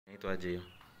inaitwaje hiyo?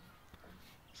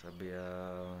 Sababu ya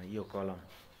hiyo column.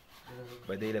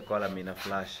 Baada ile column ina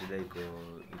flash ile iko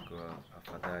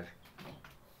afadhali.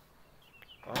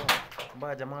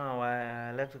 Mbaya jamaa wa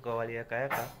electrical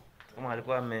waliweka kama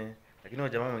alikuwa lakini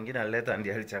jamaa mwingine alileta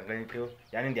ndiye alichanganyikiwa.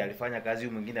 Yaani ndiye alifanya kazi,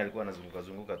 huyu mwingine alikuwa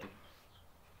anazunguka tu.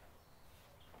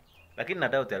 Lakini na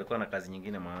doubt alikuwa na kazi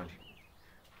nyingine mahali.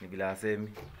 Ni bila asemi.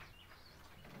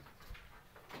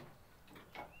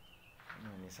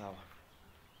 Ni sawa.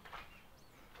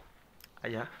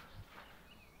 Aya.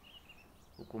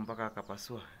 Huku mpaka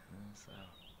akapasua. Sawa.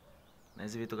 Na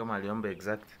hizi vitu kama aliomba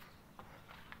exact.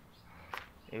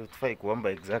 Tufai kuomba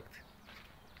exact.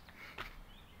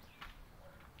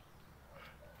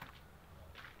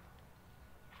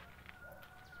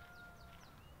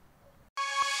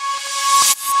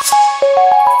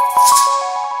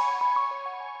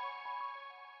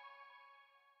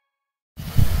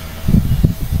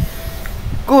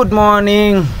 Good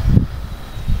morning.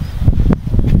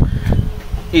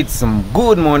 It's some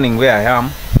good morning where I am,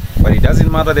 but it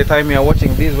doesn't matter the time you are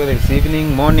watching this, whether it's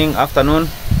evening, morning, afternoon,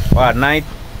 or at night.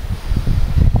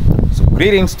 So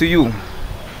greetings to you.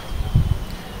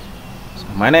 So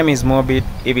my name is Morbid.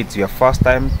 If it's your first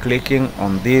time clicking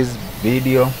on this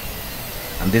video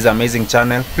and this amazing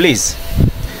channel, please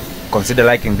consider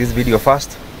liking this video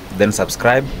first, then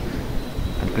subscribe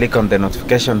and click on the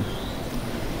notification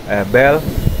bell,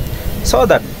 so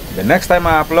that the next time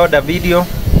I upload a video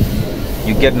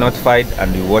you get notified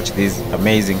and you watch this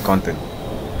amazing content.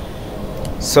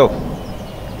 So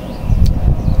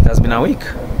it has been a week,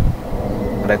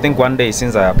 and I think one day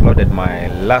since I uploaded my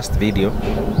last video,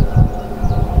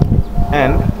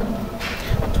 and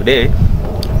today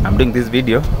I'm doing this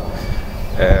video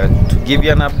to give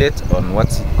you an update on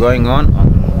what's going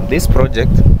on this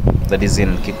project that is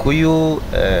in Kikuyu,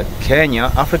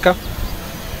 Kenya, Africa.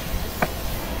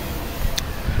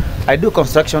 I do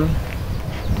construction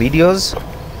videos,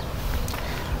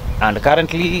 and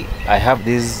currently I have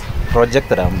this project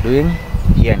that I'm doing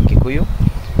here in Kikuyu.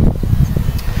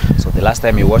 So the last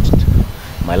time you watched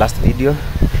my last video,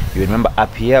 you remember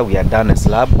up here we are done a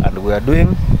slab and we are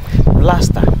doing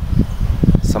plaster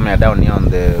somewhere down here on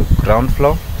the ground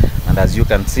floor, and as you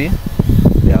can see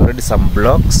there are already some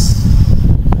blocks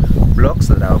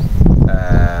that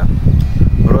are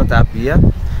brought up here,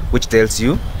 which tells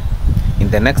you in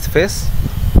the next phase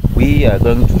we are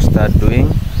going to start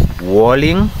doing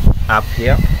walling up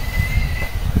here,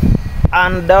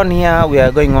 and down here we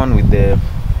are going on with the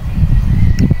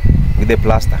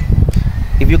plaster.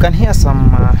 If you can hear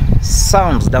some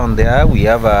sounds down there, we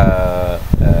have a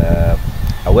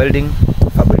welding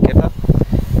fabricator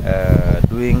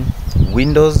doing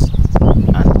windows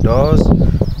and doors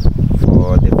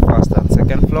for the first and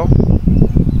second floor,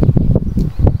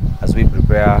 as we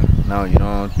prepare now, you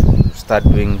know, to start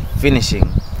doing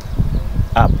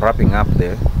wrapping up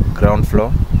the ground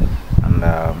floor and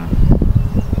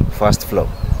first floor.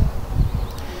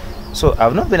 So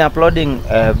I've not been uploading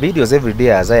videos every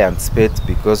day as I anticipate,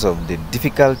 because of the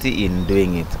difficulty in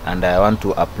doing it, and I want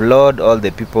to upload all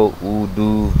the people who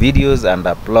do videos and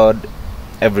upload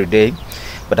every day.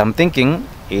 But I'm thinking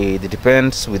it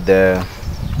depends with the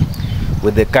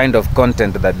kind of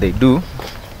content that they do,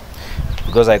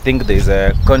 because I think there is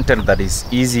a content that is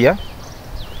easier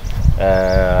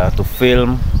to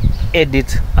film,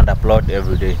 edit and upload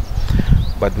every day.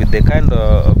 But with the kind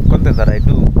of content that I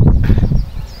do,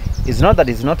 it's not that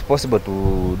it's not possible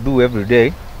to do every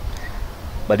day,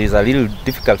 but it's a little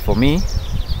difficult for me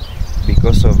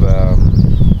because of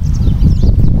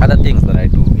other things that I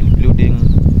do, including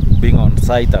being on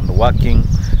site and working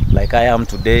like I am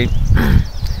today.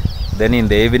 Then in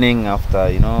the evening, after,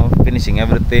 you know, finishing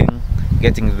everything,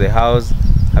 getting to the house,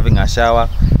 having a shower,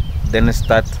 then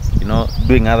start, you know,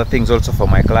 doing other things also for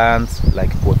my clients, like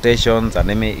quotations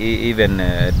and even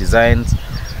designs.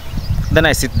 Then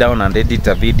I sit down and edit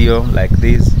a video like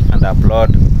this and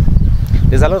upload.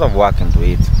 There's a lot of work into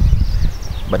it,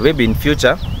 but maybe in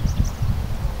future,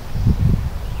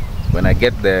 when I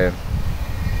get the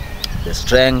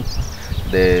strength,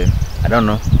 I don't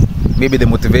know, maybe the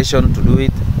motivation to do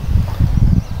it,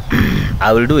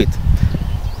 I will do it.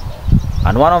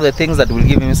 And one of the things that will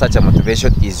give me such a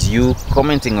motivation is you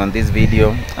commenting on this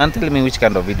video and telling me which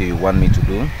kind of video you want me to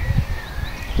do,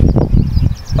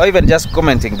 or even just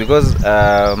commenting, because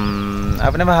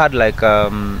I've never had like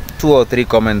 2 or 3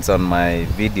 comments on my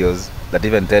videos that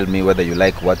even tell me whether you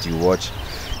like what you watch,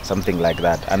 something like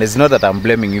that. And it's not that I'm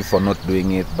blaming you for not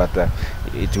doing it, but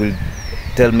it will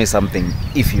tell me something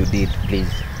if you did,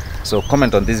 please. So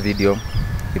comment on this video,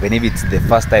 even if it's the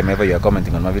first time ever you are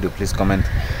commenting on my video. Please comment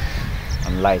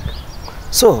and like.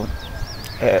 So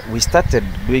We started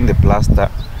doing the plaster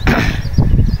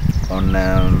on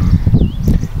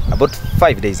about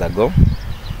 5 days ago.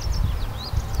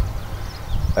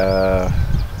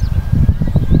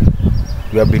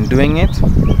 We have been doing it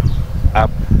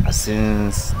up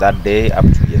since that day up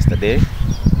to yesterday,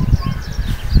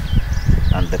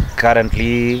 and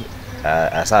currently,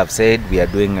 as I've said, we are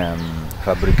doing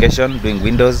fabrication, doing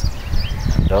windows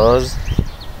and doors.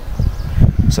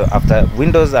 So after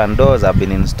windows and doors have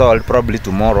been installed, probably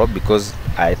tomorrow, because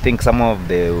I think some of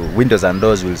the windows and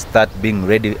doors will start being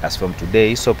ready as from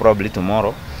today. So probably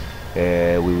tomorrow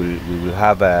we will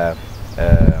have a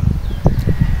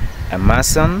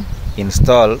mason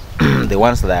install the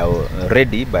ones that are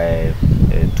ready by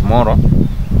tomorrow.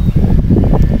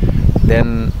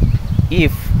 Then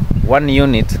if one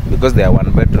unit, because there are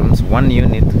 1 bedrooms, one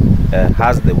unit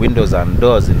has the windows and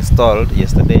doors installed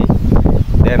yesterday,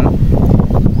 then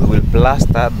we will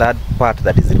plaster that part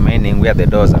that is remaining where the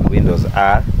doors and windows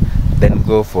are, then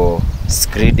go for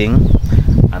screeding,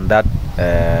 and that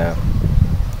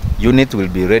unit will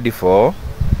be ready for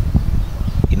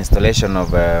installation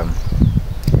of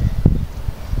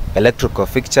electrical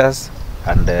fixtures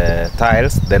and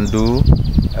tiles, then do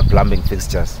plumbing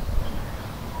fixtures.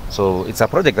 So it's a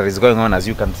project that is going on. As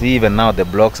you can see, even now the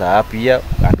blocks are up here,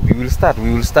 and we will start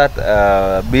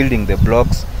building the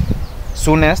blocks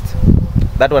soonest.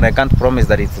 That one I can't promise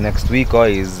that it's next week or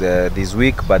is this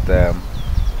week, but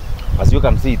as you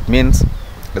can see, it means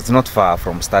it's not far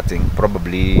from starting.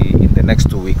 Probably in the next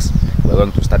 2 weeks we're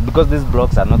going to start, because these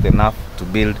blocks are not enough to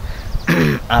build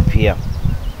up here.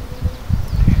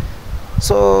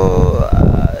 So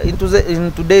in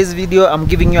today's video, I'm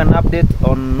giving you an update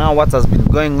on now what has been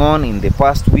going on in the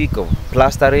past week of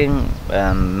plastering,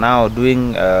 and now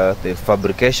doing the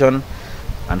fabrication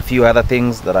and a few other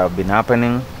things that have been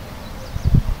happening,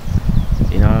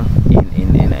 you know,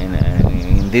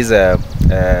 in this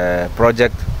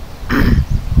project.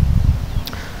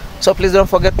 So please don't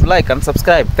forget to like and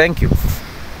subscribe. Thank you.